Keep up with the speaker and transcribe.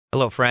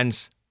Hello,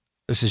 friends.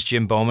 This is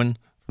Jim Bowman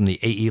from the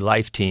AE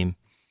Life team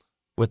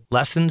with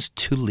Lessons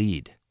to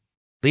Lead,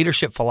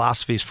 leadership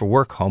philosophies for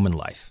work, home, and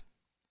life.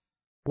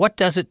 What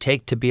does it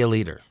take to be a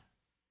leader?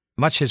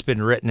 Much has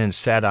been written and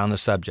said on the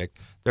subject.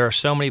 There are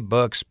so many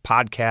books,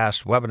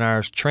 podcasts,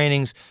 webinars,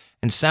 trainings,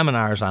 and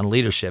seminars on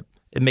leadership,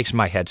 it makes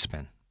my head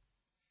spin.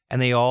 And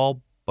they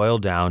all boil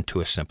down to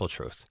a simple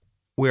truth.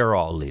 We are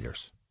all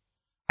leaders.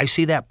 I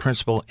see that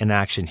principle in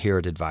action here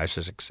at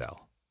Advisors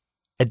Excel.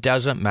 It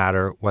doesn't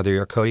matter whether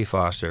you're Cody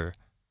Foster,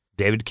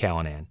 David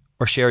Callanan,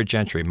 or Sherry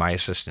Gentry, my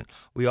assistant.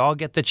 We all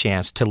get the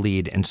chance to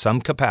lead in some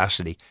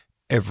capacity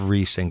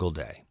every single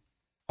day.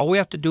 All we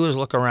have to do is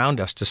look around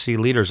us to see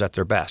leaders at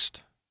their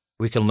best.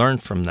 We can learn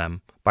from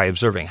them by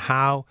observing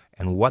how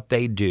and what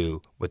they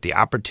do with the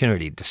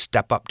opportunity to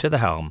step up to the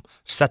helm,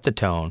 set the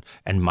tone,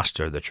 and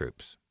muster the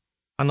troops.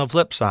 On the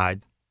flip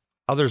side,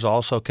 others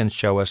also can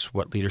show us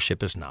what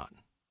leadership is not.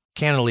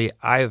 Candidly,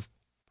 I've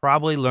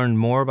probably learned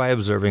more by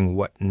observing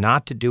what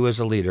not to do as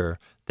a leader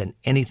than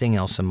anything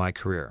else in my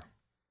career.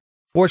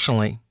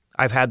 Fortunately,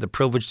 I've had the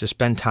privilege to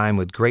spend time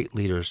with great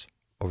leaders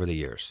over the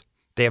years.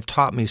 They have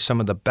taught me some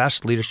of the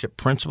best leadership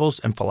principles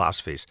and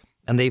philosophies,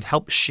 and they've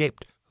helped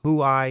shape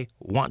who I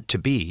want to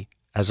be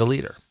as a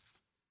leader.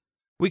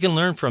 We can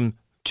learn from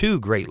two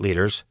great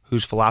leaders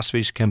whose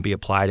philosophies can be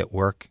applied at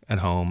work, at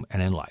home,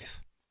 and in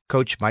life.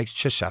 Coach Mike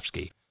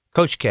Krzyzewski,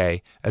 Coach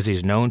K, as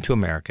he's known to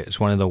America, is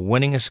one of the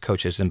winningest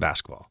coaches in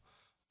basketball.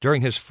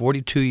 During his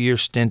 42-year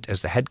stint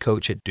as the head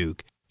coach at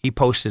Duke, he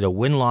posted a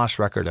win-loss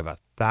record of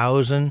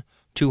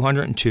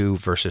 1,202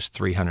 versus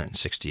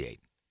 368.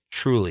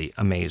 Truly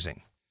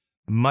amazing.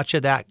 Much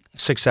of that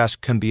success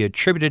can be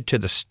attributed to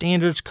the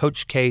standards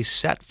Coach K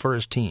set for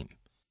his team.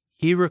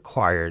 He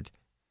required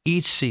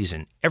each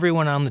season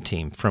everyone on the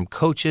team, from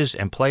coaches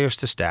and players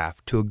to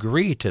staff, to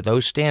agree to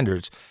those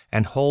standards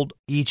and hold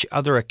each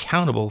other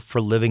accountable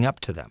for living up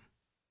to them.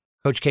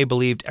 Coach K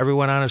believed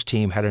everyone on his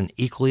team had an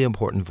equally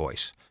important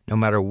voice, no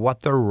matter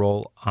what their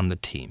role on the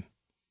team.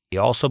 He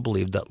also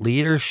believed that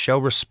leaders show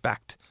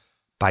respect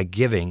by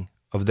giving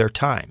of their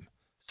time,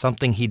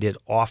 something he did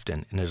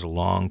often in his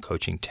long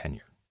coaching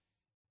tenure.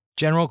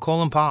 General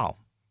Colin Powell.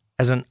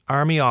 As an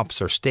Army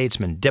officer,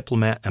 statesman,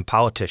 diplomat, and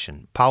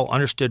politician, Powell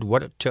understood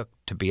what it took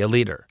to be a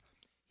leader.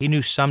 He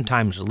knew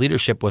sometimes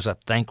leadership was a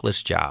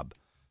thankless job,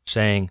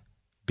 saying,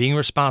 being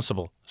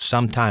responsible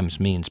sometimes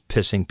means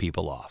pissing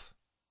people off.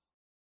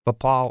 But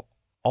Powell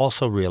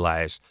also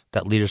realized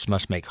that leaders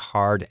must make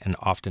hard and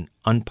often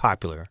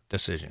unpopular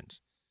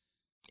decisions.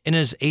 In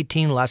his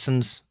 18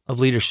 Lessons of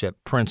Leadership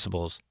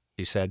Principles,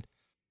 he said,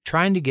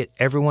 trying to get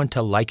everyone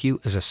to like you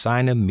is a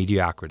sign of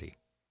mediocrity.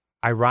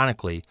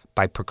 Ironically,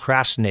 by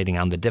procrastinating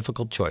on the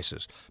difficult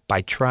choices,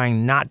 by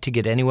trying not to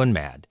get anyone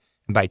mad,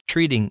 and by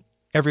treating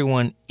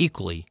everyone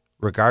equally,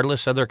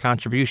 regardless of their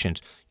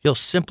contributions, you'll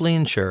simply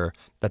ensure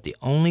that the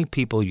only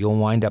people you'll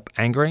wind up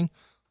angering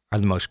are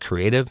the most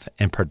creative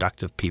and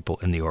productive people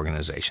in the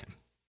organization.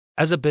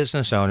 As a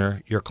business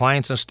owner, your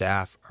clients and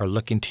staff are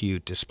looking to you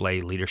to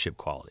display leadership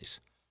qualities.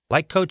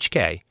 Like Coach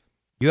K,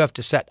 you have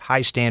to set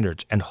high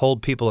standards and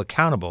hold people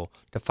accountable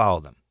to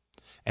follow them.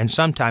 And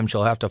sometimes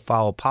you'll have to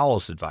follow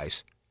Powell's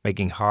advice,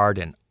 making hard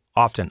and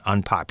often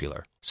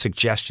unpopular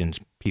suggestions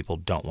people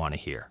don't want to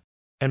hear.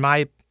 And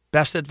my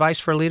best advice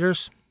for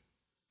leaders?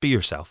 Be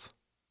yourself.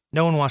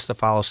 No one wants to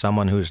follow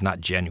someone who is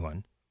not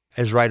genuine.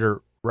 As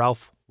writer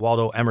Ralph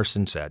Waldo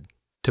Emerson said,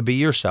 to be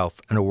yourself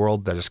in a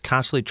world that is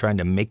constantly trying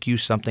to make you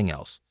something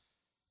else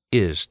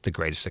is the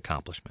greatest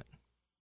accomplishment.